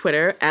me on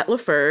Twitter at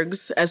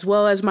LaFergs, as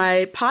well as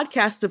my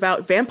podcasts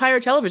about vampire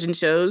television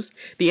shows,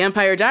 The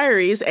Empire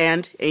Diaries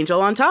and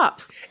Angel on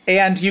Top.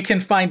 And you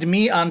can find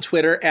me on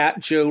Twitter at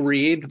Joe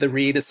Reid. The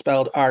Reid is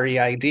spelled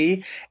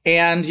R-E-I-D.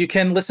 And you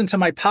can listen to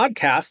my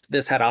podcast,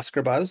 This Had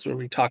Oscar Buzz, where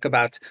we talk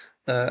about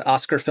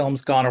Oscar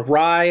films gone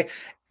awry,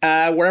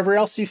 wherever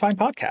else you find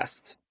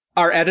podcasts.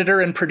 Our editor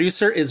and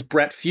producer is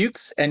Brett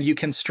Fuchs, and you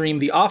can stream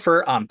The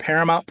Offer on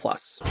Paramount+.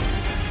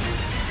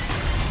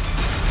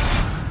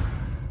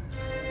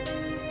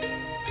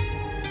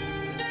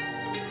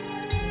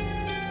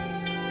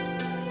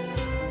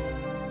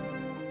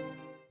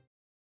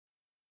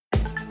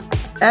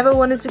 Ever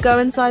wanted to go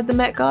inside the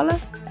Met Gala?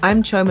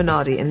 I'm Cho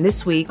Minardi, and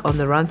this week on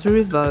The Run Through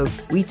with Vogue,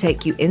 we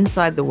take you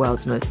inside the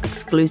world's most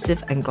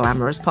exclusive and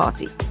glamorous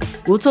party.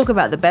 We'll talk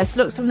about the best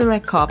looks from the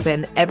red carpet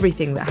and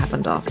everything that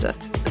happened after.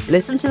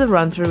 Listen to The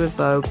Run Through with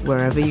Vogue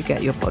wherever you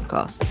get your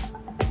podcasts.